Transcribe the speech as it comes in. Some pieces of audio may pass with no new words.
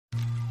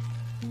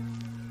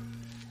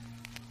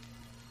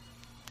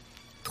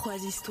Trois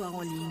histoires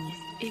en ligne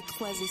et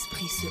trois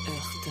esprits se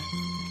heurtent.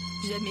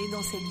 Jamais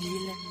dans cette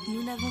ville,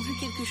 nous n'avons vu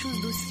quelque chose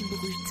d'aussi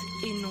brut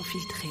et non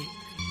filtré.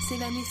 C'est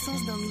la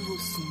naissance d'un nouveau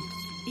son.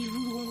 Ils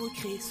voudront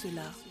recréer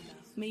cela,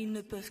 mais ils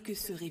ne peuvent que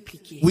se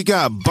répliquer. We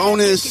got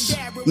Bonus,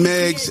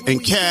 Megs, and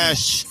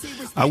Cash.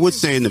 I would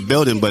say in the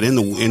building, but in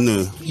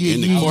the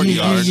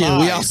courtyard. Yeah,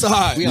 we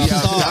outside. We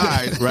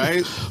outside,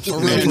 right?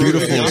 Man,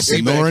 beautiful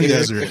Sonoran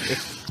Desert.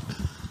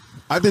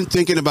 I've been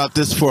thinking about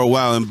this for a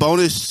while, and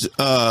Bonus,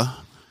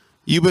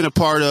 you've been a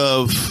part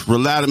of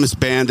Relatimus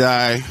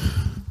Bandai,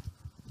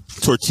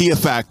 Tortilla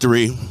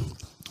Factory.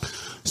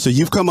 So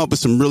you've come up with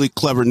some really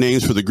clever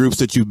names for the groups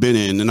that you've been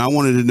in, and I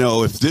wanted to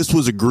know, if this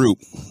was a group,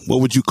 what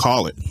would you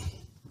call it?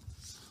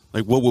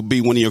 Like, what would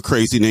be one of your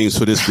crazy names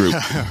for this group?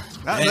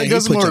 that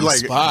was more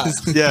like,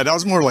 yeah, that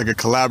was more like a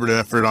collaborative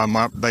effort on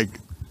my, like,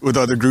 with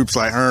other groups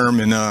like Herm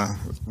and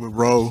with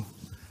Ro.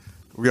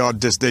 We all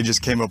they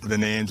just came up with the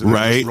names and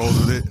right. just rolled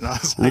with it. And I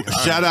was like,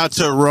 shout out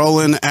to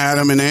Roland,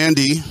 Adam, and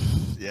Andy.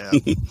 Yeah,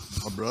 my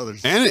brothers.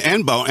 and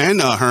Herm.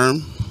 Yeah,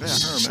 Herm.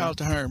 Shout out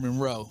to Herm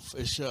and Ro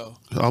for sure.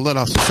 I'll let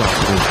off some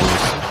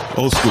shots.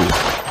 Old school.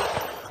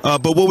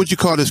 But what would you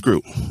call this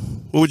group?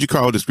 What would you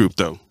call this group,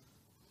 though?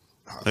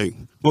 Like,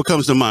 what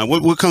comes to mind?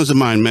 What comes to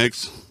mind,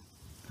 Megs?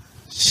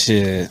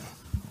 Shit.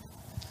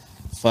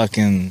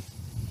 Fucking.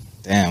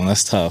 Damn,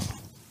 that's tough.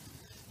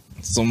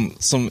 Some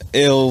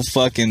ill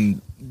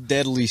fucking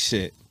deadly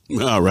shit.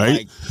 All right.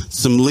 Like,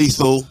 some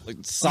lethal. Like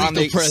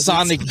Sonic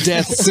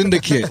Death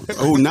Syndicate.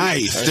 Oh,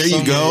 nice. There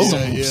you go.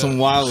 Some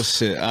wild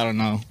shit. I don't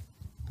know.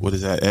 What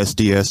is that?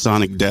 SDS,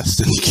 Sonic Death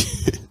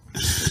Syndicate.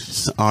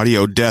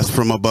 Audio death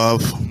from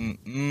above. See?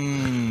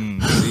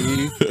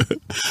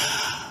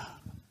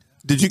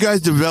 Did you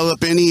guys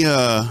develop any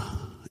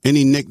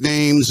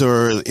nicknames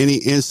or any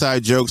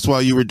inside jokes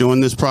while you were doing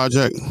this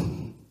project?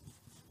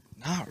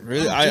 Not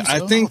really. I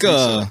think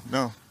I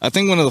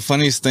think one of the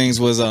funniest things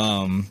was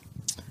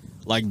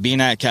like being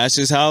at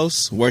Cash's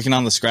house working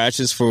on the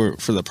scratches for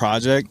the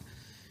project,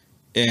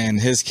 and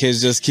his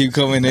kids just keep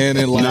coming in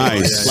and like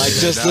nice. Like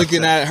just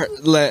looking at her,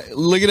 like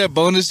looking at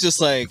Bonus,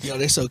 just like, yo,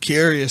 they're so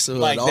curious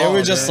about like it they all,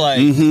 were just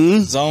man.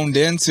 like zoned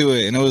into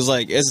it, and it was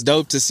like, it's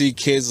dope to see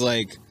kids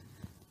like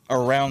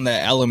around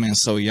that element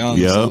so young.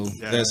 Yep. So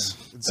Yeah.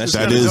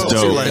 that is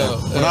dope.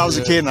 Like, when I was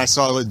a kid and I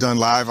saw it done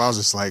live, I was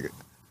just like,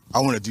 I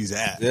want to do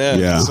that.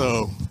 Yeah.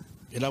 So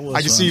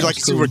I just see like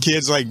super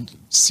kids like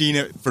seeing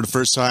it for the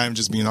first time,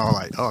 just being all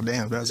like, "Oh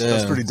damn, that's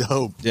pretty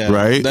dope." Yeah,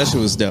 right. That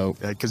shit was dope.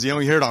 Yeah, because you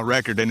only hear it on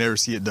record, they never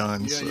see it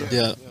done.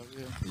 Yeah.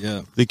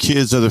 The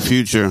kids are the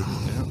future.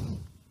 Yeah.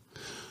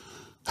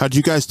 How'd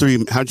you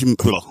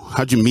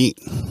meet?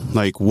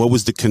 Like, what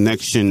was the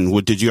connection?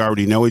 What, did you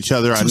already know each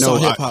other? I know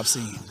hip hop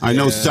scene. I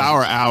know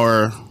Sour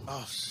Hour.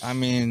 I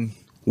mean,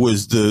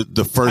 was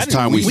the first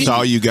time we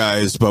saw you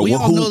guys, but we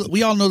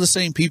all know the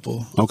same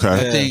people. Okay,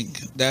 I think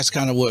that's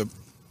kind of what,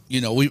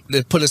 you know,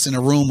 they put us in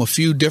a room a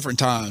few different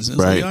times. And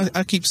right. Like,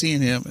 I keep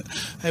seeing him.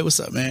 Hey, what's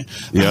up, man?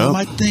 Yeah. I'm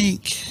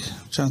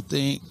trying to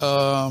think.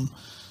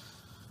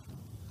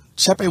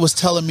 Chepe was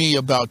telling me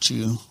about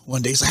you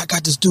one day. He's like, I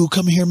got this dude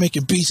coming here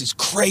making beats. It's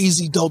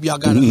crazy dope. Y'all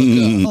got to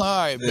hook up. All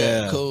right,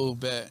 bet. Cool,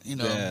 bet. You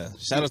know. Yeah.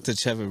 Shout out to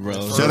Chepe, bro.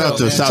 Shout out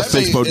to South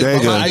Six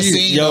Bodega. I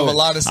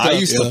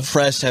used to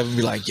press Chepe and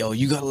be like, yo,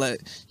 you gotta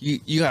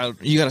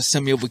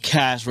send me up with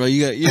cash, bro.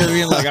 You know what I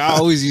mean? Like, I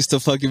always used to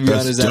fucking be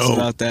on his ass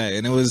about that,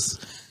 and it's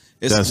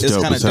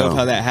kind of dope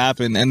how that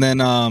happened. And then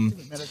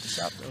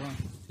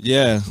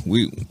yeah,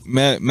 we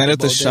met at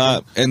the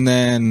shop, and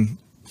then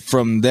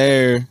from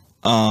there.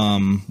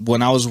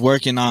 When I was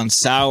working on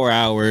Sour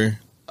Hour,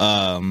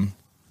 I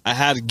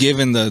had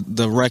given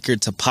the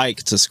record to Pike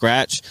to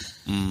scratch.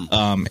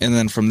 And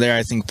then from there,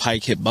 I think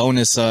Pike hit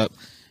Bonus up,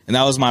 and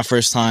that was my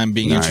first time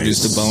being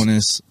introduced to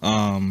Bonus.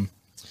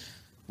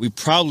 We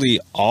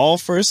probably all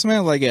first met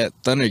like at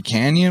Thunder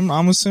Canyon,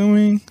 I'm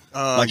assuming,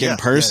 in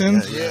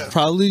person,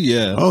 probably.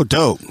 Yeah. Oh,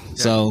 dope.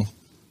 So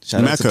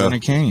shout out to Thunder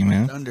Canyon,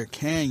 man. Thunder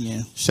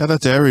Canyon. Shout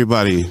out to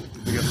everybody.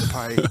 Big up to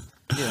Pike.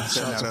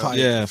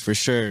 Yeah, for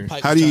sure.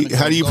 How do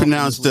you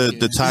pronounce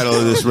the title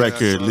of this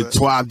record? Les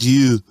Trois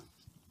Dieux.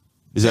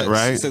 Is that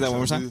right? Say that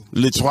one more time.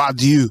 Les Trois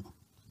Dieux.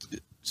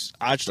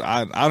 I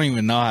don't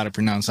even know how to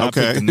pronounce it.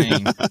 Okay. I picked the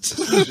name.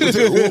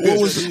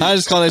 what was I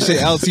just call that shit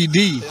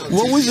LTD.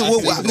 What was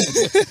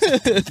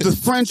it? The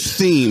French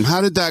theme, how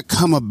did that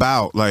come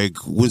about? Like,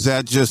 was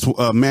that just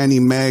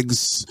Manny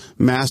Meg's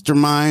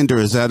mastermind, or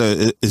is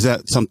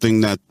that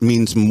something that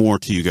means more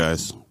to you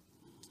guys?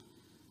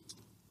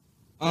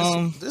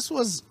 This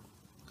was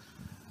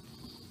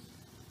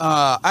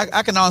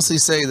I can honestly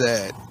say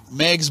that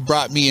Megs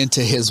brought me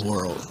into his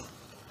world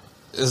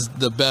is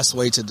the best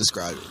way to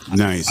describe it.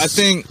 Nice. I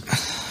think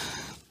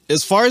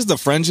as far as the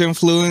French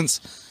influence,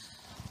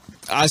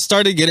 I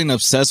started getting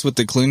obsessed with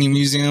the Clooney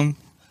Museum.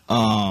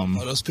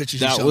 Those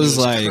pictures that was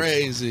like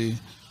crazy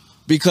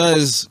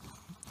because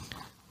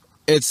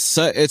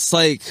it's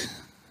like,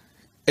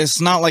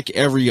 it's not like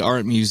every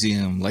art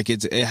museum. Like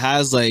it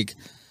has like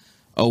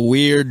a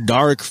weird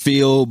dark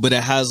feel, but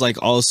it has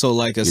like also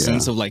like a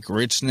sense of like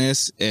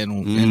richness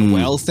and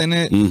wealth in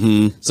it.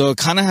 So it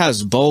kind of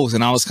has both,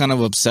 and I was kind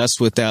of obsessed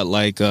with that,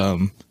 like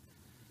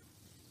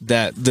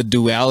that the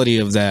duality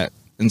of that.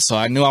 And so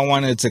I knew I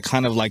wanted to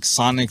kind of like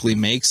sonically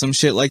make some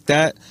shit like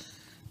that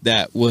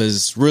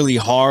was really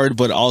hard,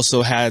 but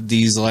also had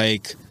these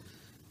like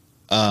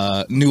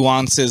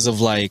nuances of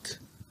like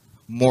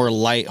more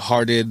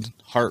lighthearted,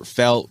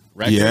 heartfelt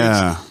records.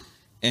 Yeah,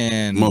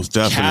 and most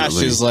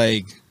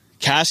definitely.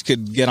 Cash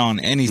could get on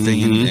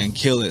anything and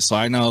kill it. So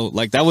I know,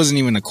 like, that wasn't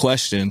even a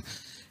question.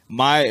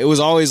 It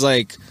was always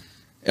like,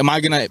 am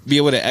I gonna be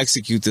able to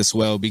execute this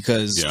well?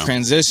 Because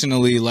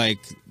transitionally, like,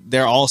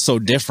 they're all so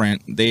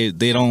different. They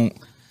don't.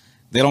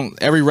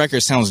 Every record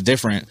sounds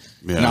different,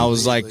 and I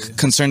was like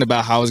concerned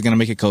about how I was gonna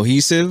make it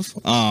cohesive.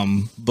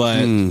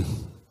 But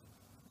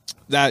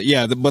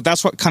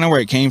that's what kind of where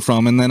it came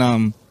from. And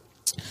then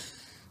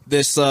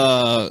this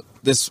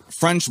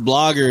French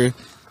blogger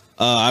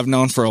I've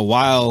known for a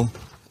while.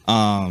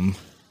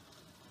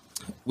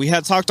 We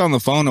had talked on the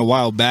phone a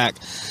while back,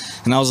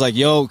 and I was like,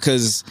 yo,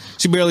 because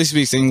she barely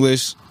speaks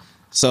English,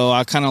 so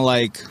I kind of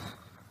like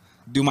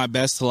do my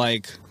best to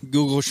like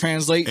Google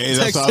Translate. Hey,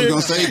 that's what I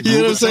was gonna say. You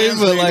know what I'm saying?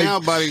 But like, now,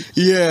 buddy.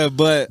 Yeah,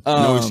 but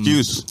no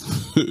excuse.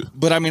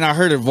 But I mean, I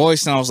heard her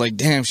voice and I was like,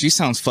 damn, she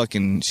sounds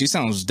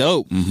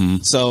dope.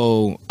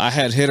 So I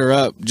had hit her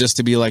up just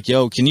to be like,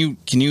 yo, can you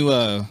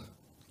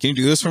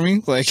do this for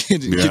me? Like,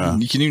 can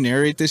you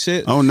narrate this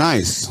shit? Oh,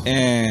 nice.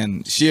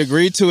 And she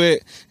agreed to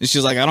it. And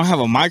she's like, I don't have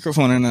a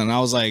microphone in it. And I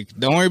was like,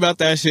 don't worry about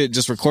that shit.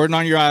 Just record it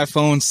on your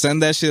iPhone.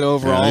 Send that shit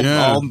over.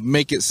 I'll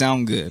make it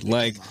sound good.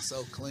 Like,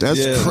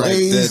 that's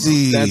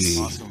crazy. That's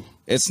awesome.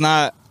 It's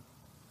not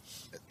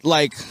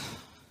like,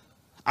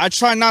 I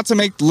try not to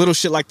make little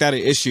shit like that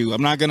an issue.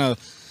 I'm not gonna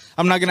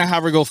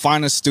have her go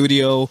find a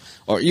studio,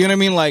 or you know what I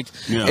mean. Like,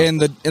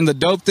 and the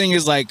dope thing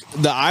is like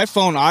the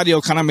iPhone audio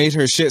kind of made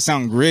her shit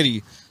sound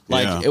gritty.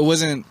 Like it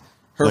wasn't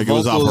her like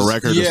vocals. It was off a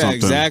record or something. Yeah,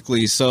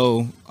 exactly.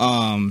 So,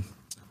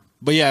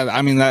 but yeah,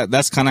 I mean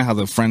that's kind of how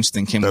the French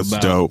thing came about.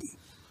 That's dope.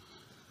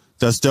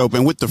 That's dope.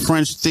 And with the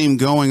French theme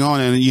going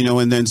on, and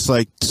and then it's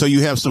like, so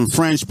you have some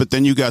French, but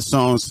then you got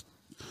songs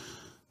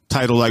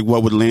titled like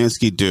 "What Would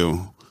Lansky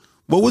Do."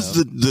 What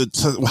was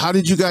how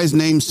did you guys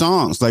name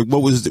songs? Like,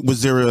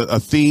 was there a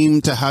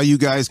theme to how you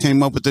guys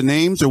came up with the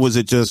names, or was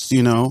it just,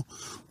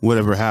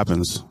 whatever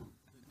happens?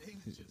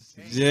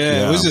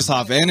 Yeah, it was just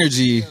off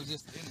energy.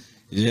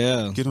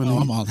 Yeah. Get on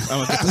I'm on.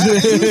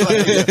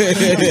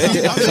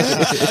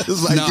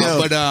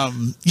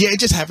 It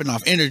just happened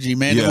off energy,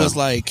 man. Yeah. It was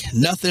like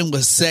nothing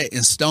was set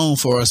in stone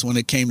for us when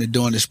it came to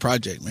doing this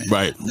project, man.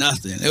 Right.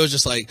 Nothing. It was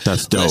just like,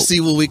 that's dope. Let's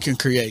see what we can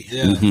create.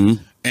 Yeah.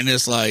 Mm-hmm. And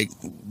it's like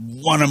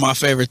one of my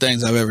favorite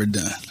things I've ever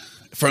done.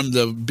 From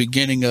the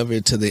beginning of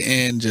it to the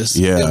end, it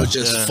was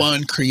just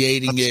fun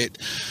creating it.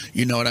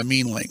 You know what I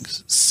mean? Like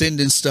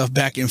sending stuff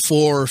back and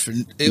forth,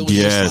 and it was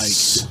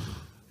just like,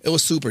 it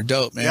was super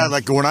dope, man. Yeah,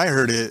 like when I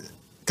heard it,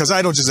 because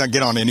I don't just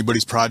get on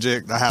anybody's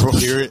project, I have to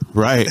hear it.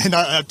 Right. And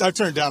I've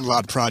turned down a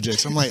lot of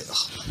projects. I'm like,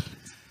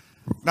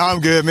 no,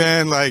 I'm good,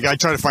 man. Like, I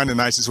try to find the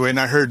nicest way. And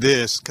I heard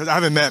this, because I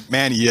haven't met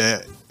Manny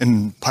yet.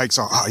 And Pike's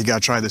like, oh, you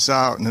got to try this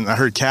out. And then I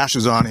heard Cash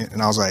was on it.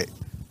 And I was like,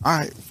 all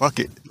right, fuck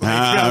it.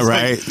 Right.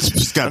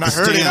 Like, and I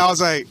heard it, and I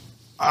was like,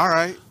 all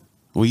right.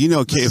 Well,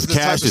 if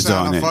Cash is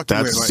on it,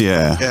 that's,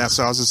 Yeah,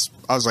 so I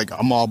was like,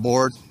 I'm all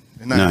board.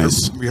 And then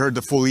we heard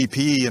the full EP,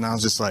 and I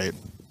was just like,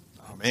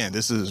 oh, man,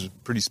 this is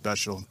pretty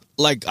special.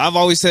 Like, I've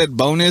always said,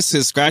 Bonus,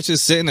 his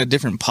scratches sit in a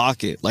different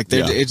pocket. Like,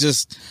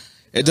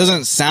 it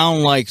doesn't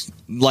sound like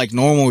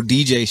normal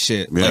DJ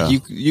shit. Yeah.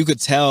 Like, you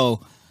could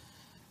tell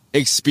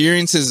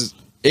experience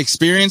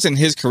in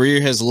his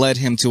career has led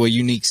him to a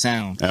unique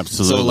sound.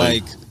 Absolutely. So,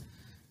 like,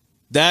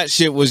 that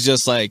shit was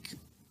just like,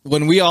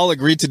 when we all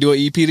agreed to do an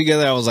EP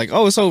together, I was like,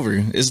 oh, it's over.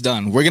 It's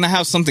done. We're going to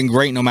have something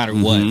great no matter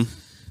what.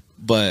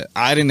 But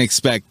I didn't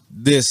expect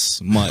this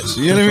much.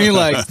 You know what I mean?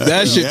 Like,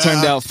 that shit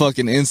turned out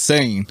fucking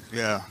insane.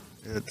 Yeah.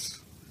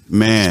 It's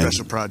a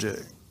special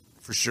project,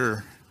 for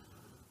sure.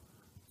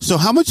 So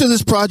how much of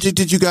this project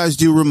did you guys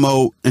do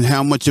remote, and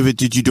how much of it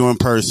did you do in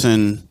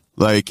person?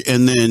 Like,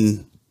 and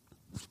then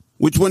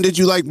which one did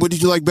you like? What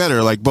did you like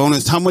better? Like,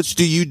 Bonus, how much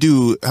do you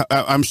do?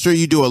 I'm sure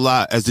you do a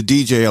lot as a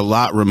DJ, a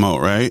lot remote,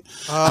 right?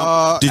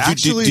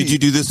 Did you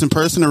do this in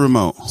person or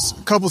remote?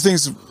 A couple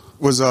things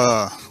was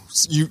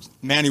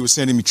Manny was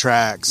sending me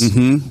tracks,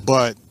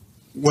 but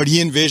what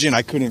he envisioned,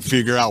 I couldn't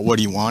figure out what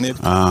he wanted.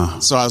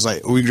 So I was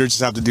like, we just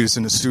have to do this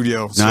in the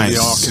studio so we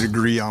all could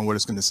agree on what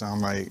it's going to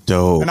sound like.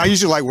 Dope. And I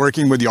usually like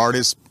working with the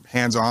artist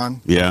hands-on.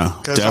 Yeah,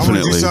 because I want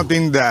to do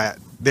something that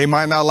they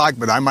might not like,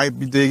 but I might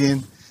be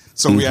digging.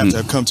 So we have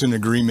to come to an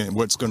agreement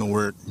what's going to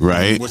work,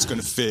 right? What's going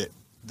to fit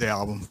the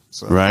album,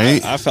 so.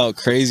 Right? I felt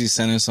crazy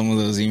sending some of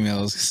those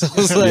emails. So I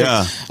was like,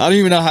 I don't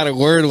even know how to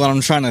word what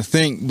I'm trying to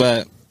think,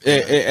 but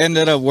it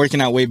ended up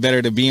working out way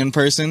better to be in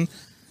person.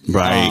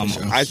 Right.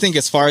 I think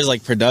as far as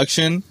like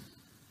production,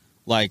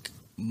 like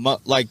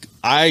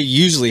I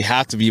usually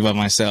have to be by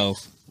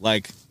myself,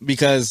 like,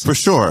 because for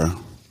sure.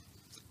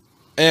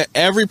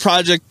 every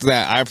project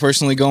that I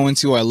personally go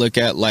into, I look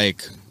at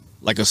like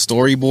a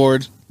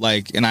storyboard,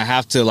 like, and I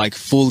have to like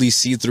fully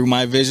see through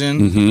my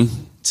vision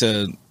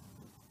to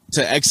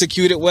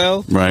execute it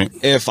well. Right.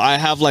 If I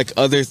have like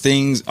other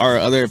things or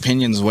other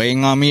opinions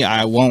weighing on me,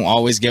 I won't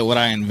always get what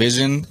I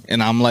envision,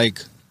 and I'm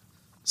like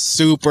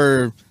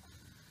super.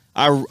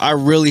 I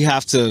really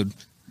have to.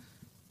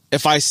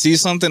 If I see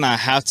something, I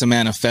have to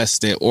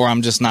manifest it, or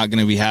I'm just not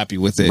going to be happy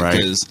with it.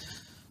 Because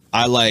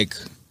I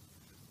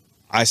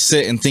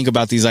sit and think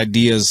about these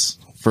ideas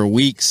for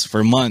weeks,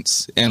 for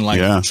months, and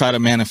like try to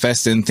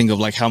manifest it and think of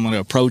like how I'm going to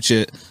approach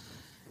it.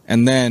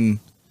 And then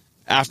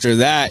after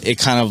that, it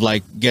kind of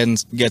like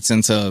gets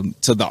into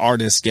the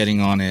artist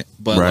getting on it.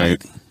 But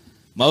like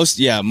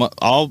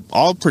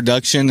all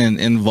production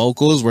and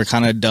vocals were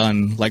kind of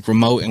done like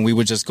remote, and we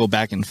would just go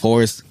back and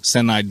forth,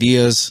 send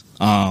ideas.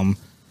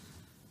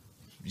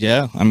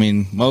 Yeah, I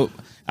mean,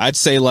 I'd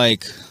say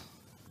like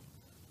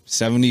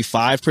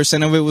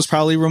 75% of it was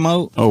probably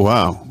remote. Oh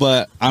wow!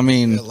 But I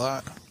mean, a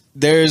lot.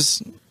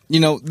 There's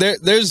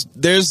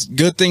there's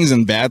good things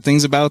and bad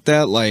things about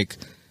that. Like,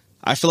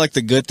 I feel like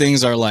the good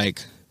things are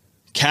like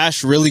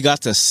Cash really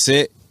got to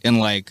sit and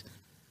like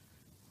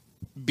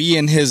be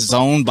in his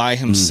zone by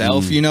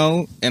himself, you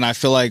know. And I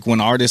feel like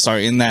when artists are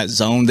in that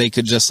zone, they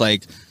could just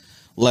like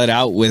let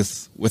out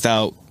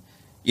without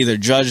either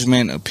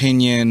judgment,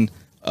 opinion,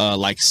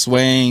 like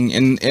swaying,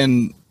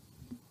 and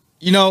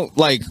you know,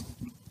 like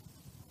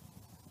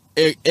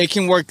it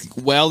can work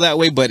well that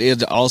way, but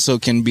it also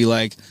can be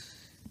like,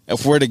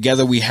 if we're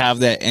together, we have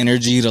that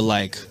energy to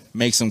like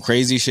make some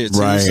crazy shit too.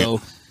 Right.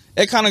 So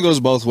it kind of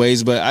goes both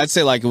ways, but I'd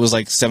say like it was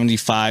like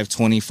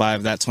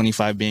 75-25, that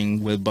 25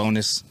 being with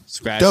bonus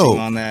scratching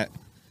on that.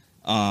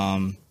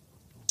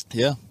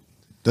 Yeah.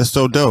 That's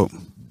so dope.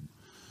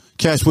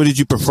 Cash, what did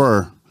you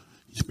prefer?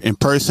 In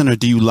person, or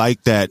do you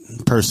like that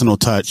personal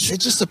touch? It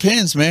just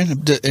depends,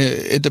 man.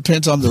 It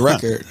depends on the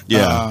record.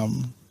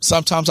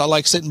 Sometimes I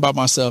like sitting by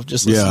myself,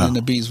 just listening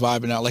to beats,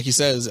 vibing out. Like he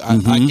says,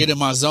 I get in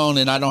my zone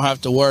and I don't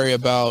have to worry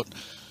about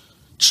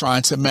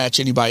trying to match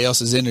anybody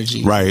else's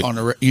energy. Right.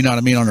 You know what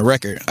I mean? On the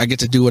record, I get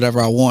to do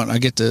whatever I want. I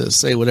get to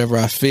say whatever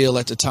I feel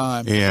at the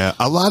time. Yeah.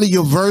 A lot of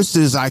your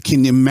verses, I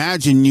can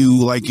imagine you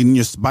like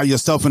by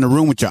yourself in a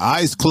room with your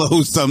eyes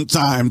closed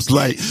sometimes,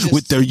 like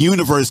with the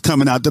universe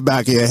coming out the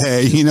back of your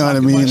head. You know what I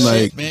mean?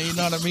 Like, shit, man, you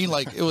know what I mean?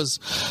 Like, it was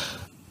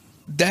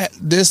that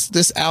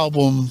this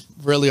album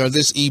really, or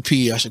this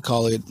EP, I should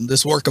call it,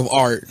 this work of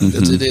art,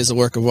 because it is a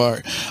work of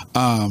art.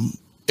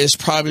 It's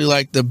probably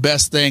like the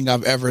best thing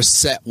I've ever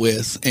sat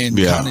with and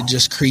kind of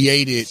just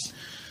created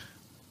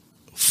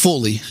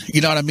fully.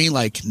 You know what I mean?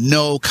 Like,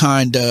 no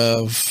kind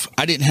of,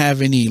 I didn't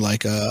have any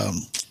like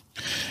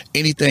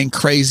anything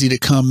crazy to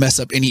come mess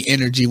up any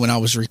energy when I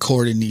was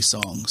recording these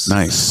songs.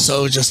 Nice.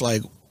 So it was just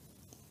like,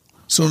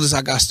 as soon as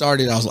I got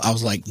started, I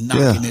was like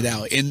knocking it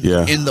out in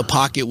the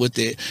pocket with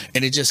it,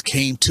 and it just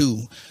came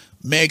to.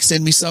 Meg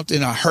sent me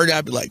something, I heard it,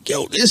 I'd be like,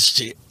 yo, this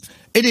shit.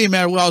 It didn't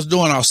matter what I was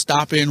doing, I was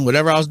stopping,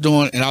 whatever I was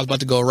doing, and I was about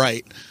to go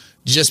right,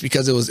 just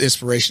because it was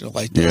inspirational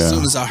like that. As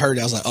soon as I heard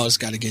it, I was like, oh, it's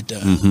got to get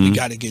done. We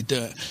got to get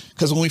done.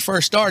 Because when we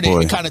first started,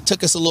 it kind of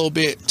took us a little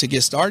bit to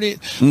get started,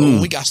 but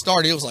when we got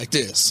started, it was like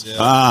this.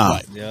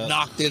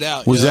 Knocked it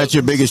out. Was that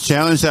your biggest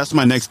challenge? That's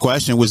my next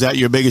question. Was that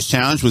your biggest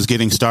challenge, was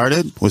getting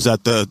started? Was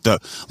that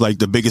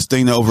the biggest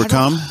thing to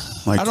overcome?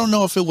 I don't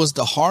know if it was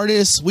the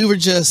hardest. We were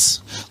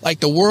just like,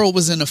 the world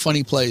was in a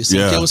funny place.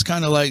 Like, it was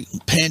kind of like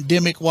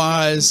pandemic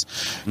wise,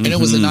 and it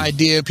was an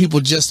idea. People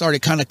just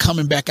started kind of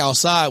coming back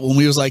outside when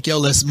we was like, yo,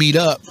 let's meet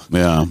up.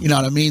 Yeah. You know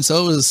what I mean?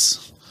 So it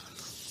was,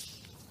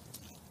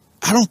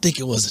 I don't think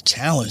it was a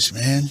challenge,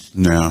 man.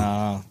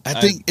 No. I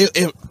think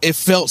it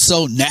felt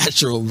so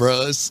natural,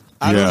 bros.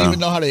 I don't even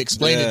know how to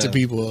explain it to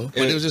people,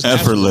 but it was just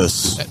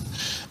effortless. Natural.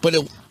 But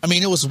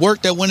it was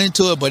work that went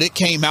into it, but it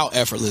came out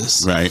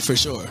effortless, right? For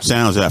sure.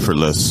 Sounds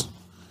effortless.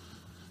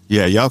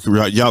 Yeah,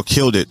 y'all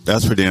killed it.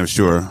 That's for damn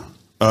sure.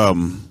 I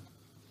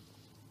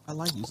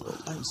like these little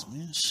lights,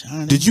 man.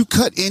 Shining. Did you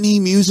cut any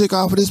music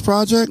off of this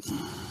project?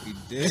 We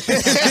did.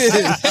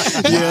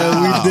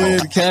 Yeah, we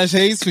did. Cash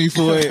hates me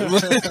for it.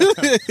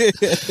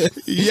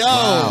 Yo,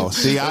 wow.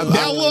 See, I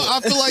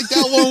feel like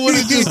that one would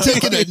have just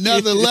taken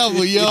another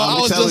level, yo.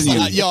 I was just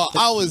like, yo,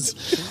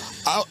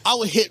 I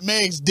would hit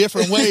Megs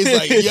different ways,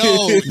 like,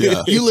 yo,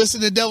 you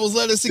listen to Devil's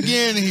Lettuce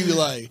again, and he'd be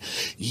like,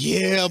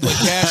 yeah, but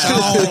Cash,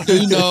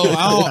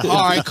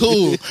 all right,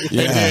 cool.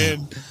 Yeah. And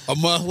then a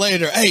month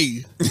later,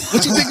 hey,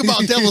 what you think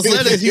about Devil's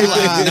Lettuce? You're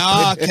like,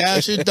 nah,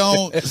 Cash, it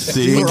don't.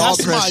 See, we're all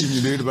pressing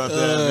you, dude, about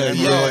that.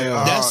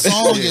 That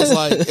song is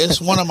like,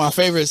 it's one of my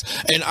favorites,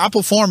 and I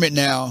perform it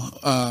now.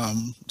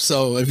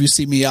 So if you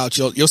see me out,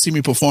 you'll see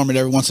me perform it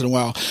every once in a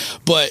while.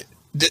 But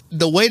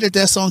the way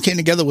that song came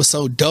together was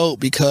so dope,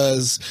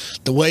 because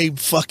the way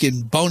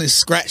fucking Bonus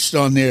scratched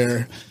on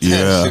there,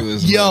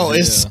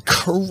 it's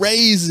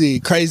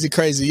crazy.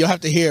 You'll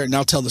have to hear it, and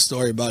I'll tell the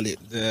story about it.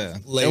 Yeah,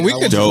 later. And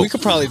we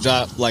could probably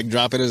drop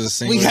it as a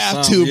single. We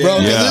have to, bro,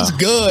 because it's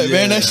good,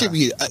 man. That should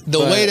be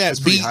way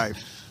that beat. Hype.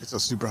 It's a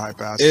super hype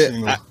ass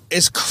single.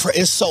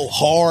 It's so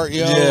hard,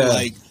 yo.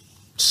 Like,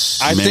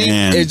 I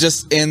think it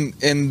just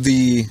in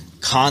the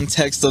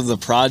context of the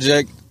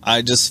project,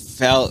 I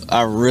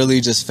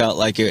really just felt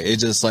like it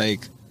just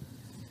like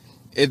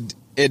it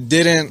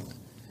didn't.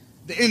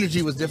 The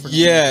energy was different.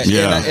 Yeah.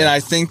 And I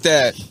think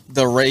that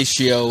the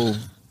ratio,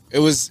 it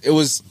was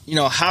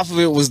half of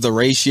it was the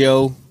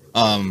ratio.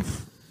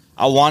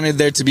 I wanted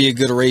there to be a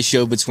good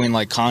ratio between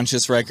like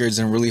conscious records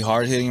and really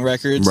hard hitting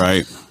records,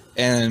 right?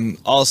 And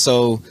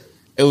also,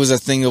 it was a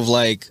thing of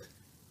like,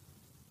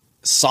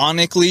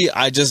 sonically,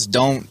 I just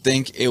don't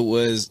think it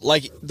was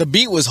like the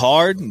beat was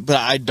hard, but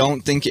I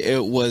don't think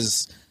it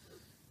was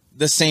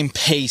the same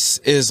pace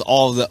as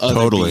all the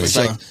other beats.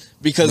 Like,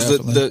 because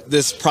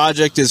this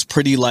project is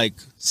pretty like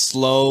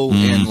slow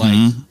and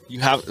like you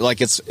have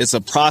like it's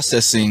a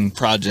processing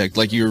project.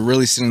 Like you're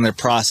really sitting there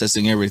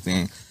processing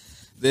everything.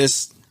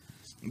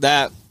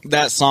 That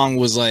song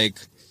was like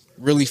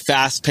really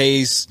fast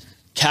paced.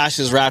 Cash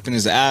is rapping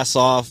his ass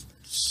off.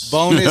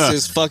 Bonus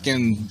is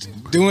fucking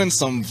doing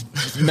some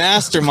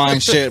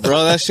mastermind shit,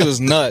 bro. That shit was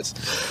nuts.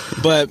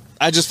 But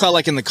I just felt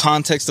like in the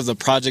context of the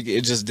project,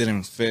 it just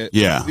didn't fit.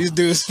 Yeah. These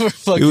dudes were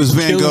fucking. It was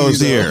Van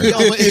Gogh's ear.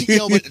 But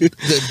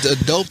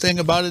the dope thing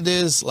about it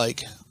is,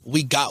 like,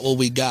 we got what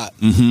we got.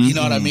 You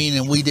know what I mean?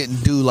 And we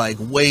didn't do, like,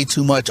 way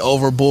too much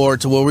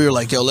overboard to where we were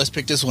like, yo, let's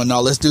pick this one.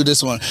 No, let's do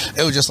this one.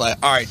 It was just like,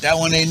 all right, that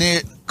one ain't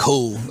it.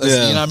 Cool. You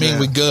know what I mean?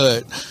 We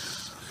good.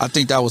 I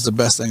think that was the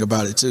best thing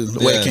about it too,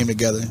 the way it came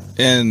together.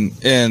 And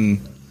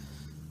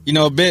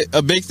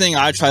a big thing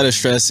I try to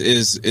stress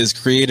is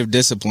creative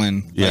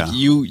discipline. Yeah. Like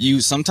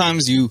you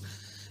sometimes you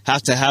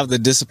have to have the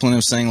discipline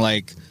of saying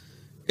like,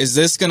 is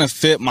this gonna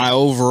fit my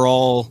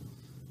overall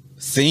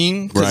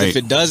theme? Because if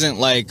it doesn't,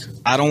 like,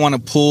 I don't want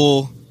to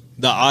pull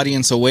the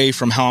audience away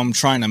from how I'm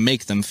trying to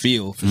make them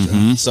feel.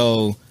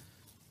 So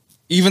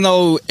even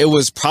though it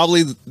was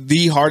probably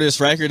the hardest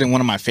record and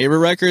one of my favorite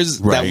records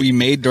that we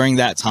made during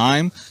that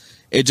time,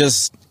 it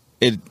just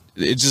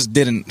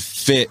didn't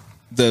fit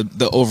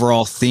the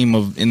overall theme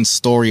and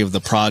story of the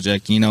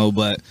project,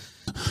 but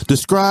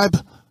describe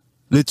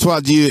Les Trois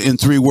Dieux in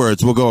 3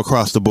 words. We'll go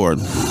across the board.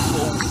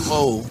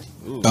 All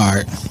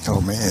right.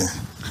 Oh man.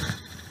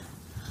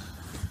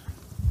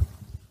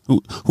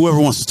 Whoever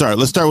wants to start.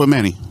 Let's start with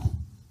Manny.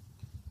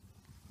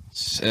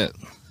 Shit.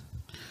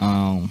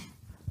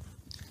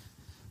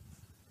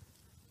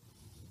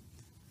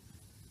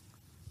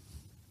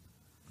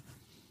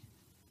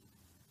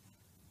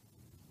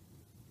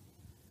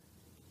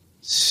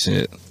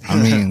 Shit. I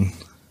mean,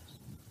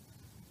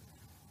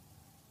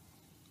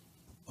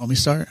 want me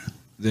to start?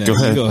 Yeah, go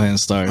ahead and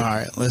start. All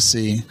right, let's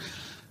see.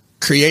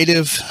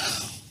 Creative,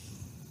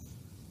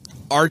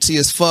 artsy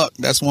as fuck.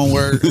 That's one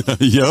word.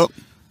 Yep.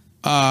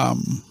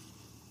 And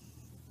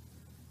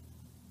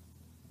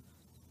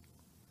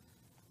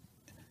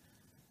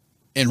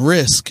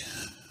risk.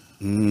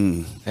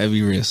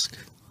 Heavy risk.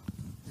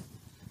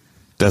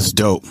 That's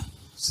dope.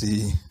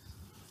 See,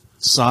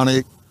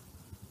 sonic,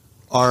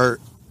 art,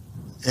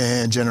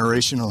 and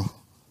generational.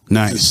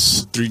 Nice.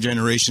 Just 3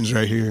 generations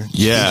right here.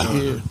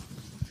 Yeah.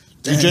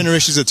 3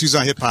 generations of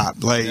Tucson hip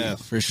hop. Like, Yeah,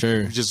 for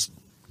sure. That's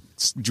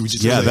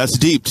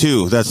deep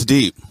too. That's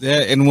deep.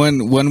 Yeah, and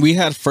when we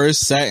had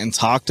first sat and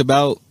talked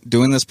about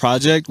doing this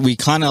project, we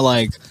kind of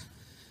like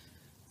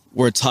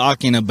were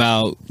talking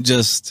about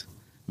just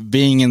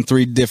being in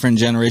 3 different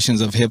generations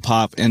of hip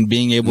hop and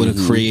being able to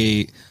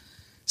create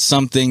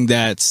something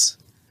that's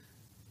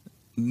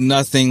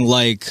nothing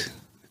like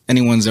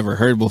anyone's ever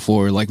heard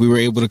before. Like, we were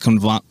able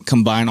to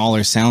combine all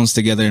our sounds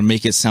together and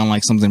make it sound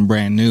like something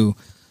brand new.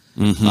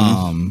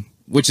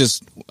 Which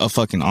is a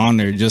fucking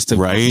honor just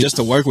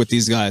to work with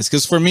these guys.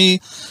 Because for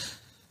me,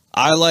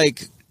 I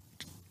like,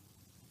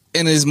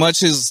 and as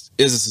much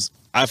as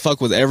I fuck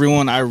with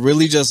everyone, I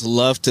really just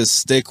love to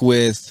stick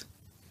with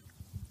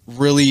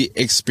really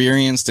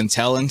experienced and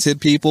talented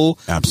people.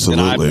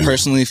 Absolutely. And I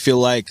personally feel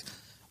like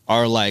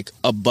are like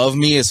above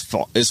me as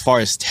far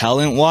as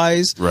talent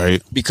wise.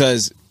 Right.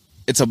 Because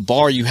it's a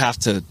bar you have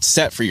to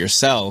set for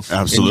yourself.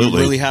 Absolutely. And you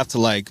really have to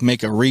like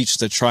make a reach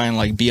to try and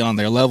like be on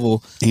their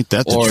level. Ain't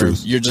that the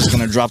truth? You're just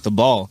going to drop the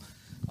ball.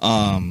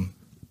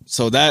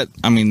 So that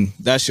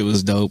shit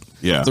was dope.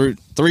 Yeah.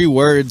 3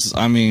 words.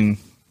 I mean,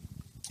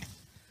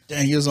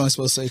 dang, you was only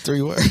supposed to say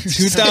 3 words.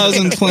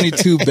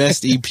 2022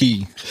 best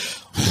EP.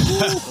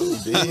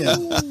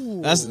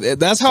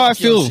 That's how I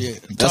feel.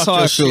 That's how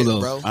I feel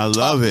though. Bro. I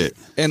love it.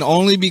 And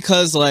only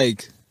because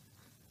like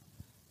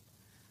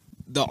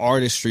the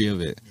artistry of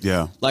it.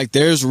 Yeah. Like,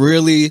 there's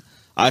really,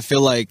 I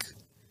feel like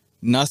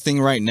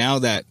nothing right now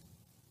that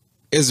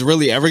is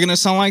really ever going to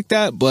sound like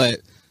that, but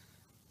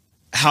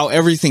how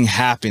everything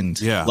happened.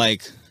 Yeah.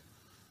 Like,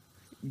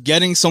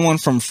 getting someone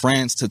from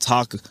France to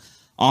talk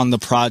on the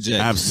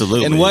project.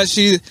 Absolutely. And what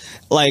she,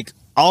 like,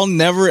 I'll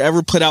never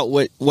ever put out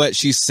what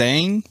she's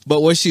saying,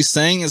 but what she's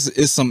saying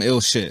is some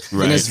ill shit.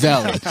 Right. And it's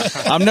valid.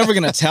 I'm never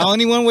going to tell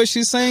anyone what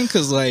she's saying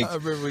because, like, I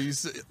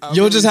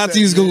you'll just have to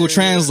use Google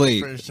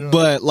Translate. sure.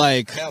 But,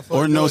 like,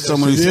 Or know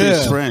someone who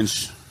speaks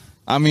French.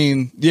 I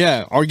mean,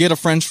 yeah, or get a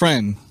French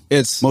friend.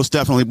 It's most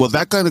definitely. Well,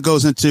 that kind of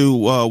goes into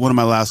one of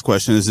my last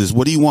questions is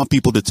what do you want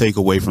people to take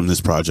away from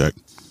this project?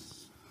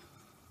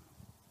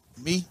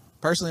 Me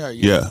personally, or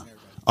you? Yeah.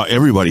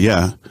 Everybody,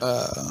 yeah.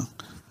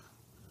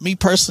 Me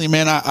personally,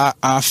 man,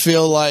 I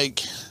feel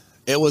like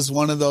it was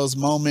one of those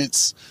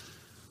moments.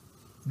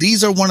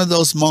 These are one of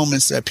those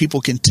moments that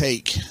people can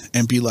take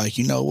and be like,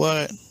 you know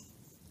what?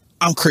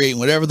 I'm creating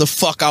whatever the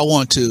fuck I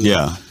want to.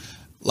 Yeah.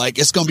 Like,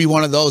 it's going to be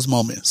one of those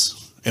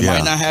moments. It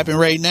might not happen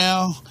right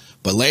now,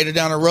 but later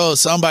down the road,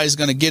 somebody's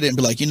going to get it and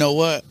be like, you know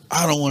what?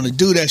 I don't want to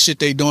do that shit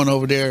they doing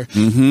over there.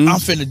 I'm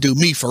finna do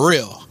me for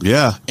real.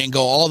 Yeah. And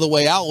go all the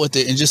way out with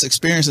it and just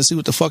experience and see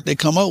what the fuck they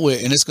come up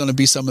with. And it's going to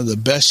be some of the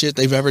best shit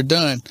they've ever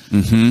done.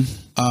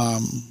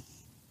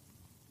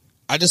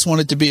 I just want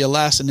it to be a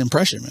lasting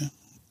impression, man.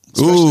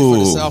 Especially for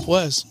the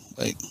Southwest.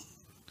 Like,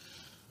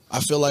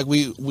 I feel like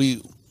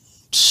we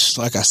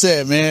like I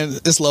said, man,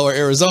 it's lower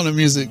Arizona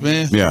music,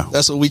 man. Yeah.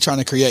 That's what we trying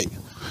to create.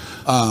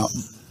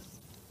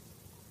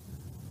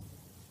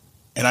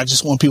 And I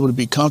just want people to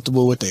be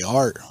comfortable with their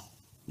art.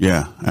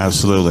 Yeah,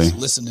 absolutely. Just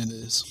listening to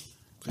this.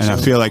 And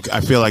sure.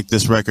 I feel like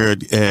this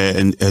record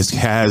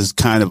has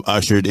kind of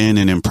ushered in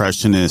an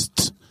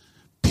impressionist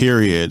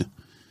period,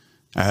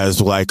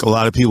 as like a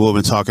lot of people have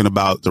been talking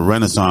about the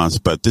Renaissance,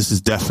 but this is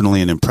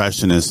definitely an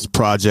impressionist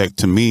project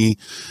to me,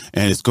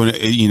 and it's going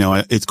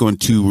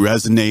to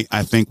resonate,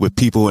 I think, with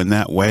people in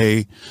that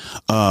way.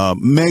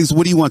 Megs,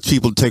 what do you want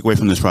people to take away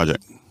from this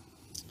project?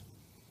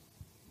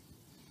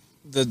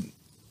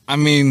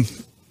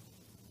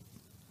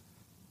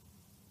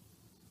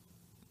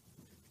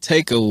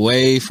 Take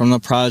away from the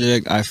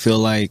project, I feel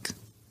like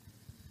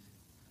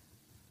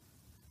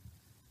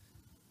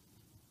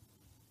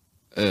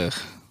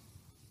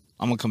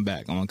I'm gonna come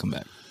back. I'm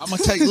gonna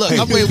tell you, look,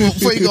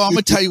 before you go, I'm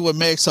gonna tell you what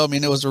Meg told me,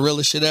 and it was the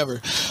realest shit ever.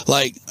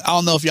 Like, I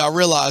don't know if y'all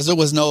realize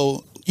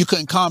you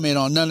couldn't comment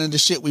on none of the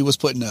shit we was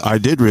putting up. I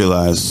did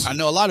realize. I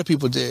know a lot of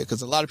people did,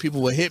 because a lot of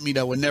people would hit me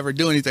that would never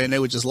do anything, and they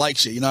would just like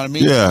shit, you know what I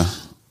mean? Yeah.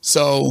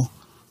 So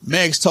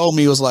Megs told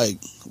me, it was like,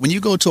 when you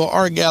go to an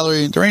art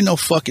gallery, there ain't no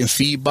fucking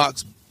feed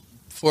box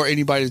for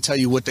anybody to tell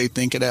you what they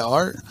think of that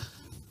art.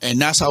 And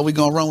that's how we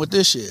gonna run with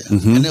this shit.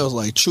 And it was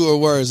like, truer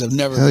words have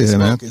never been spoken.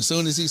 Man. As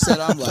soon as he said,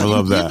 I'm like, I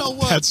love that. You know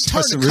what?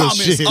 That's the real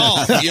shit.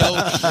 Off, yo.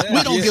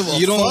 We don't give a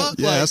fuck.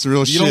 Yeah, that's the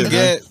real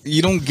shit.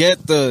 You don't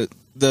get the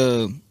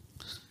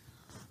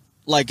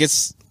like,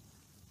 it's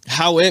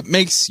how it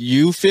makes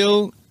you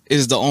feel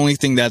is the only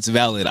thing that's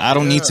valid. I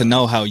don't need to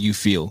know how you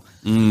feel.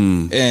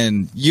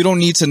 And you don't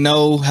need to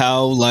know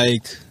how,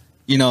 like,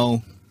 you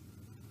know,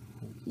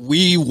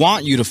 we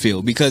want you to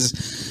feel,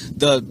 because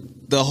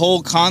the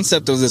whole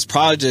concept of this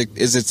project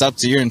is it's up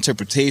to your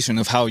interpretation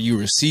of how you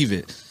receive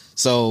it.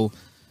 So,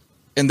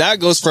 and that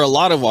goes for a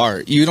lot of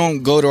art. You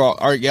don't go to an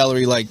art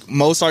gallery, like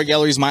most art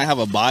galleries might have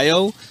a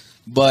bio,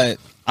 but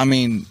I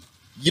mean,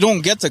 you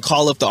don't get to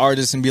call up the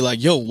artist and be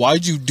like, yo,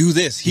 why'd you do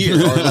this here?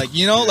 Or like,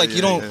 you know,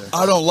 you don't.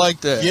 I don't like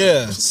that.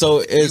 Yeah. So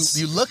it's.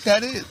 You looked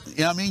at it.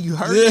 You know what I mean? You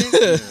heard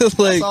it.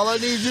 Like, that's all I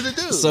need you to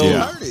do. So you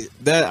heard it.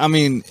 That, I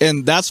mean,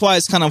 and that's why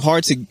it's kind of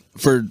hard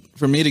for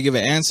me to give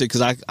an answer,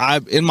 because I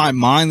in my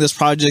mind, this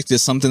project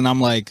is something I'm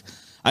like,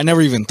 I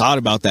never even thought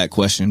about that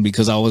question,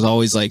 because I was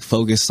always like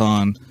focused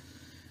on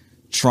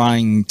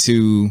trying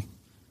to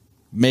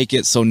make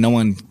it so no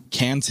one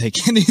can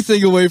take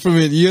anything away from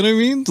it. You know what I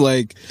mean?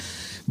 Like,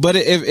 but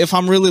if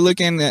I'm really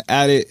looking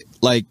at it,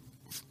 like,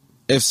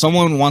 if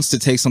someone wants to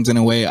take something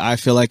away, I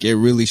feel like it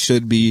really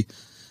should be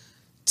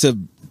to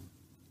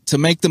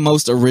make the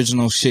most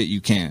original shit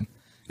you can,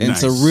 and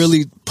to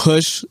really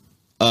push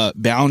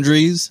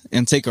boundaries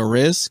and take a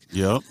risk.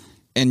 Yep.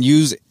 And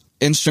use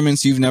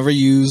instruments you've never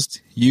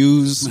used,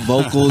 use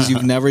vocals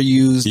you've never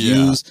used,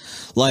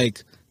 use,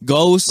 like,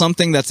 go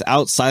something that's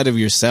outside of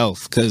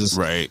yourself. Because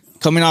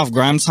coming off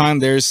Grime Time,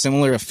 there's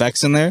similar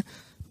effects in there,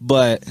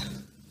 but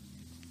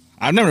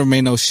I've never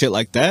made no shit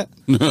like that.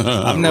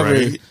 I've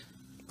never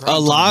a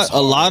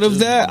lot of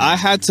that. I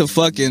had to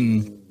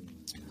fucking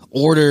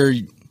order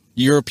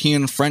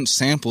European French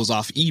samples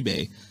off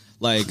eBay,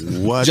 like,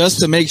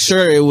 just to make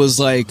sure it was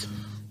like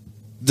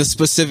the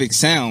specific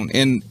sound,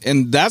 and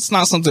that's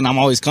not something I'm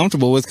always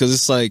comfortable with, because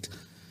it's like,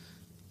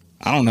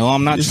 I don't know,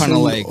 I'm not trying to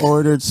like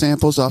ordered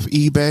samples off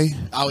eBay.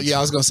 Oh yeah,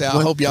 I was gonna say,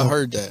 I hope y'all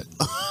heard that.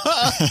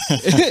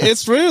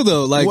 It's real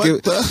though. Like,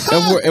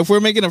 if we're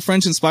making a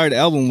French inspired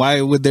album,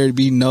 why would there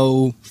be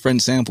no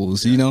French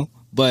samples? You know.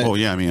 But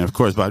I mean, of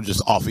course, but I'm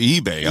just off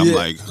eBay. I'm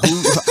like,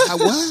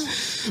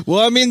 what? Well,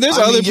 I mean, there's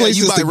other places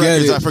you buy to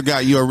records. get it. I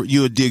forgot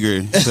you a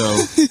digger, so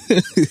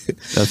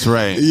that's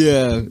right.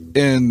 Yeah,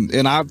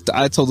 and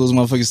I told those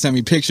motherfuckers to send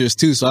me pictures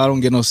too, so I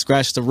don't get no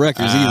scratch the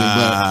records either.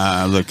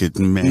 But look at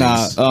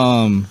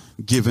me,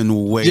 giving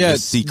away the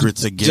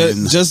secrets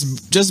again.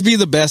 Just be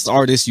the best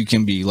artist you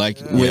can be,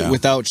 like,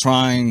 without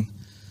trying.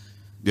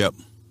 Yep.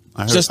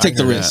 Just take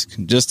the risk.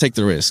 Just take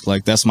the risk.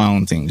 Like, that's my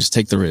own thing. Just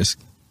take the risk.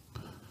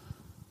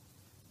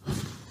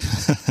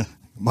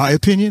 My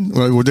opinion,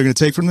 what they're going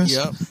to take from this?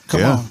 Yep.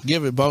 Come on,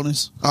 give it,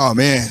 Bonus. Oh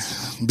man,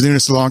 I've been doing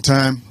this a long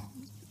time.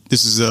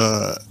 This is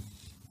a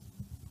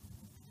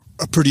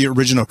a pretty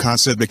original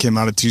concept that came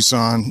out of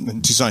Tucson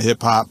and Tucson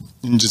hip hop,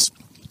 and just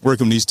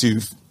working with these two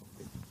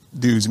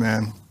dudes,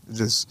 man.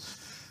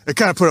 It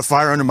kind of put a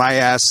fire under my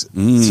ass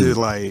to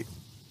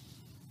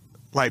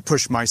like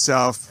push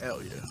myself.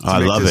 Hell yeah. I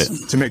love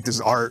it. To make this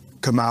art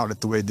come out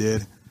the way it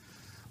did. A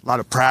lot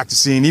of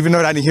practicing. Even though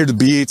I didn't hear the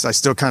beats, I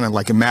still kind of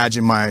like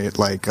imagine my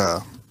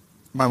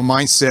my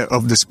mindset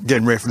of this,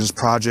 getting ready for this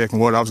project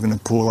and what I was going to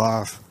pull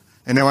off.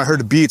 And then when I heard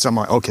the beats, I'm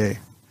like, okay,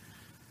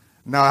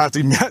 now I have to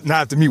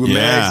meet with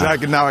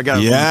Megs. Now I got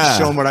to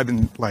show them what I've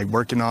been like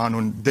working on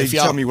when they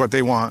tell me what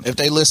they want. If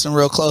they listen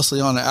real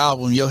closely on the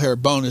album, you'll hear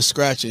Bonus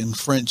scratching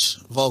French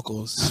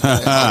vocals.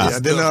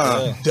 Like,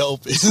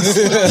 dope.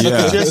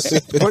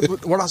 Just,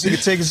 what else you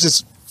could take is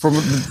just from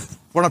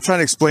what I'm trying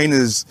to explain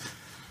is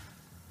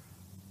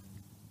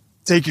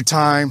take your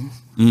time,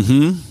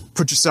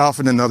 put yourself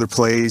in another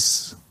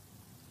place.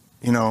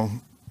 You know,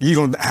 you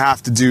don't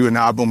have to do an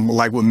album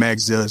like what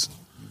Megs does.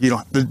 You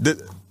don't.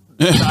 The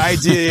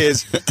idea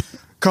is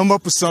come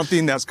up with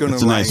something that's going to.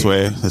 That's a nice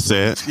way to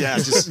say it. Yeah,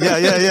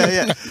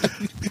 yeah.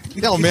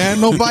 Yo,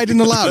 man, no biting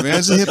allowed, man.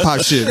 It's a hip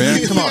hop shit,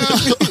 man. Come on.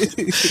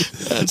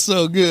 That's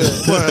so good.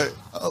 But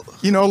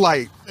you know,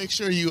 like, make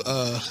sure you.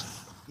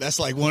 That's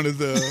like one of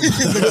the.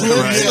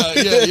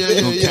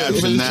 Yeah.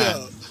 Caption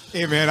that.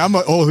 Hey, man, I'm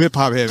an old hip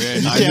hop head,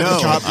 man. You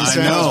can't copy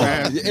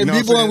sounds, man. In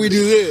B-Boy, we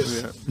do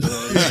this.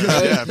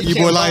 Yeah,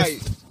 B-Boy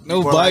life.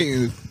 No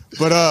biting.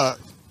 But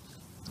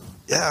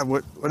yeah,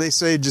 what they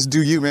say, just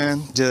do you,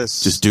 man.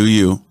 Just do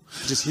you.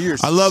 Just hear.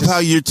 I love how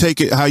you've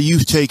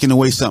taken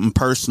away something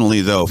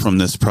personally though from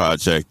this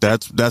project.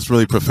 That's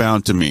really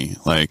profound to me.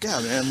 Like, yeah,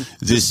 man.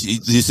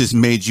 This has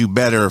made you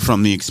better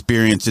from the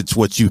experience. It's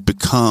what you've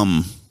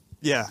become.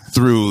 Yeah.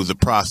 Through the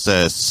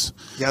process.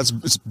 Yeah,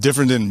 it's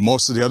different than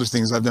most of the other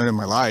things I've done in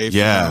my life.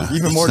 Yeah.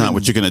 Even more. It's not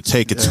what you're going to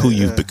take. It's who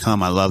you've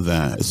become. I love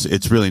that.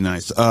 It's really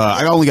nice.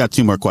 I only got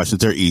 2 more questions.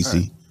 They're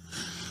easy.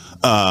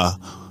 Right.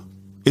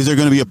 Is there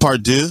going to be a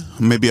part 2?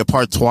 Maybe a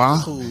part 3?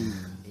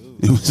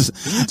 Did we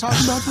talk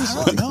about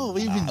this? No,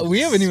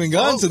 we haven't even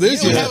gotten to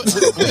this yet.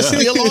 We're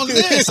still on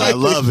this. I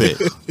love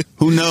it.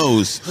 Who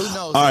knows?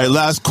 All right,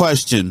 last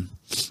question.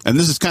 And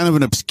this is kind of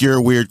an obscure,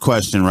 weird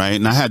question, right?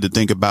 And I had to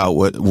think about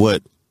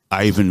what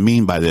I even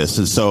mean by this.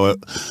 And so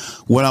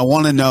what I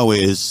want to know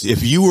is,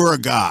 if you were a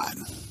god,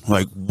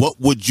 like,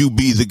 what would you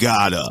be the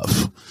god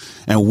of?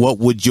 And what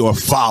would your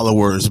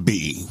followers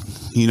be?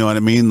 You know what I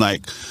mean?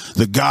 Like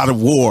the god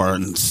of war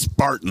and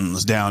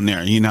Spartans down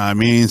there, you know what I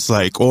mean? It's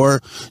like,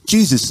 or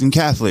Jesus and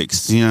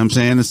Catholics, you know what I'm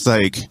saying? It's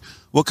like,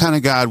 what kind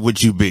of god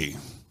would you be?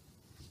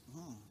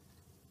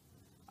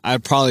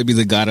 I'd probably be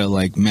the god of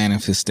like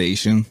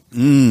manifestation.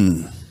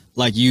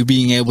 Like you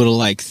being able to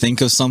like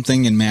think of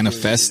something and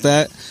manifest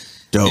that.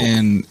 Dope.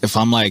 And if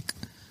I'm like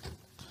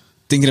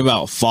thinking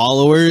about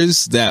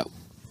followers that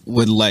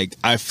would like,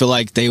 I feel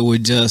like they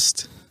would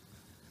just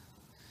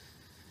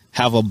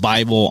have a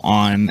Bible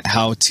on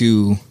how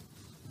to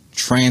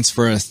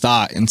transfer a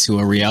thought into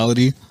a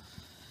reality.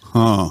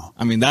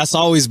 I mean, that's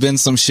always been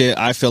some shit.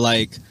 I feel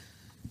like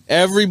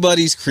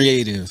everybody's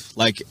creative.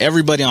 Like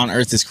everybody on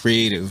earth is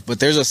creative,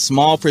 but there's a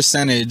small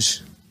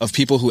percentage of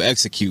people who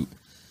execute.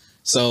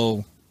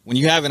 So when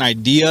you have an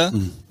idea,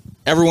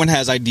 everyone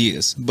has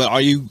ideas, but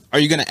are you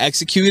going to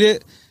execute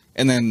it?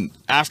 And then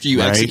after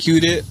you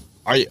execute it,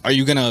 are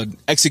you going to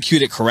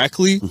execute it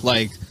correctly?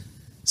 Like,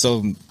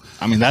 so,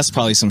 I mean, that's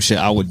probably some shit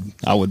I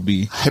would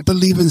be. I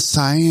believe in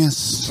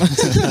science.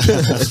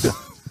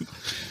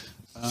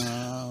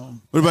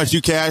 What about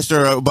you, Cash,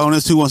 or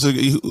Bonus? Who wants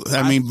to?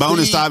 I mean,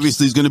 Bonus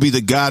obviously is going to be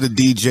the god of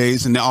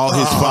DJs, and all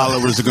his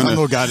followers are going to. I'm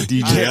no god of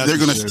DJ. They're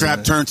going to strap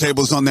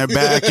turntables on their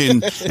back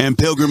and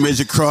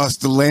pilgrimage across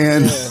the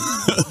land.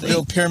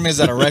 Build pyramids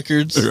out of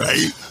records.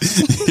 Right.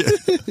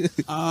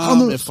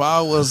 If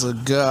I was a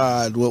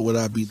god, what would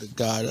I be the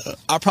god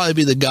of? I'd probably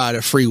be the god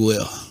of free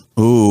will.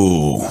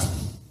 Ooh.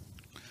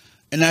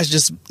 And that's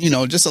just,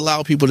 just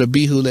allow people to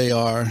be who they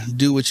are,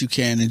 do what you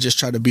can, and just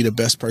try to be the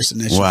best person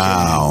that you can.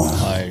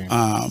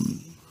 Wow.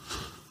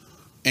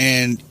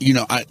 And,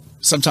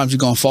 sometimes you're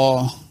going to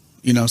fall,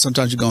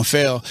 sometimes you're going to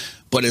fail.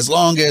 But as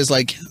long as,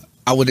 like,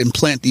 I would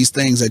implant these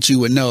things that you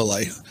would know,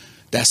 like,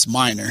 that's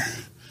minor.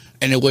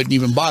 And it wouldn't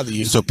even bother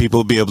you. So people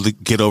will be able to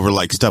get over,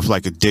 like, stuff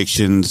like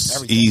addictions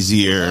everything.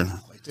 Easier.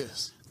 Like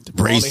this.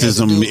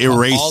 Racism,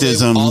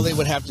 racism. All they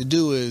would have to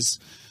do is...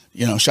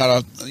 shout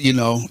out,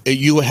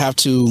 you would have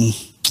to,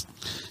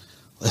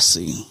 let's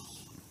see,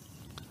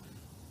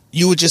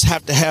 you would just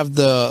have to have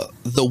the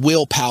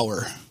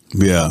willpower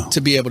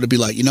to be able to be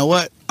like, you know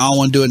what, I don't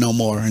want to do it no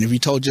more. And if you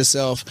told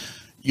yourself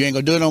you ain't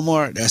gonna do it no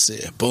more, that's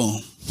it,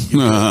 boom.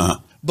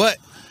 But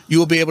you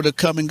will be able to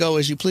come and go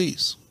as you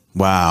please.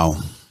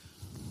 Wow.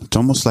 It's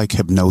almost like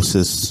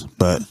hypnosis,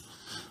 but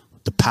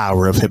the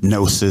power of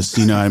hypnosis,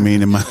 you know what I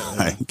mean?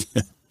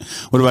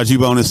 What about you,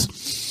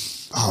 Bonus?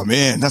 Oh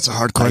man, that's a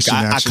hard question.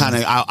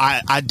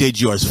 I did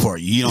yours for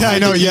you. You don't I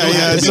know.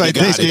 Yeah. It's like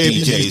this game,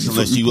 DJs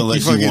unless you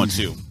want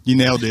to. You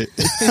nailed it,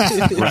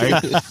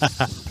 right?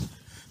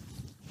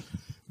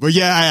 But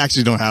yeah, I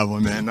actually don't have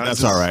one, man.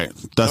 That's all right.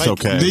 That's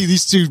okay.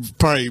 These two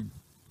probably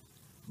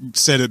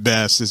said it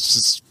best. It's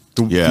just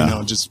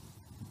just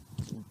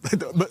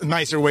a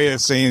nicer way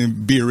of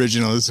saying be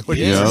original is what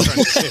you're trying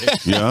to say.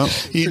 Yeah.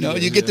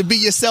 You get to be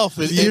yourself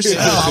in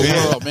our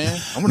world, man.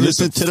 I'm gonna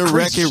listen to the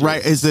record.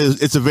 Right,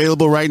 it's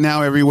available right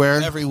now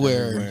everywhere.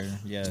 Everywhere.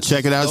 Yes.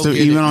 Check it out. So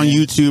even on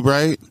YouTube,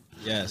 right?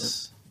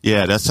 Yes.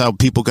 Yeah, that's how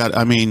people got.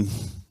 I mean,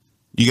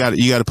 you got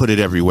to put it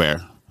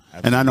everywhere.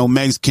 Absolutely. And I know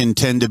Megs can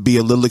tend to be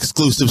a little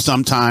exclusive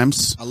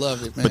sometimes. I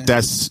love it, man. But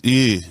that's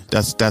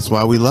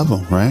why we love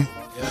them, right?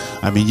 Yeah.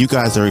 I mean, you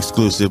guys are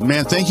exclusive,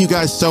 man. Thank you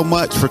guys so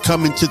much for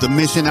coming to the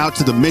mission. Out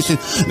to the mission.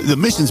 The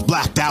mission's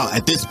blacked out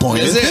at this point.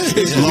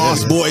 It's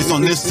Lost Boys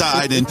on this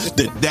side, and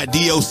that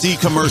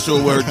DOC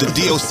commercial where the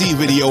DOC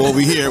video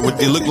over here,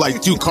 it looked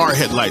like 2 car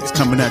headlights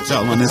coming at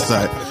y'all on this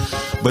side.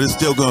 But it's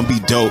still gonna be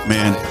dope,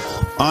 man.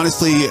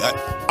 Honestly,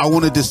 I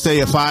wanted to say,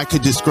 if I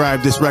could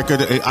describe this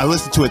record, I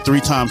listened to it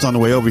 3 times on the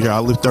way over here. I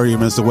live 30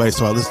 minutes away,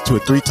 so I listened to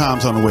it 3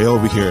 times on the way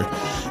over here.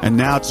 And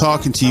now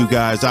talking to you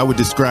guys, I would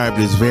describe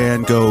it as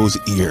Van Gogh's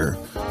ear.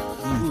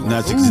 And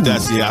that's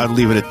I'll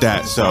leave it at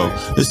that. So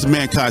this is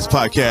Mankind's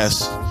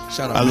podcast.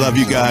 Shout out, I love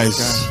you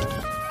guys.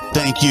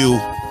 Thank you.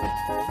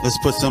 Let's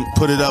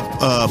put it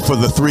up for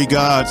the 3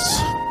 gods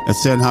at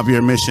San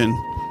Javier Mission.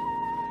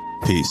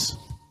 Peace.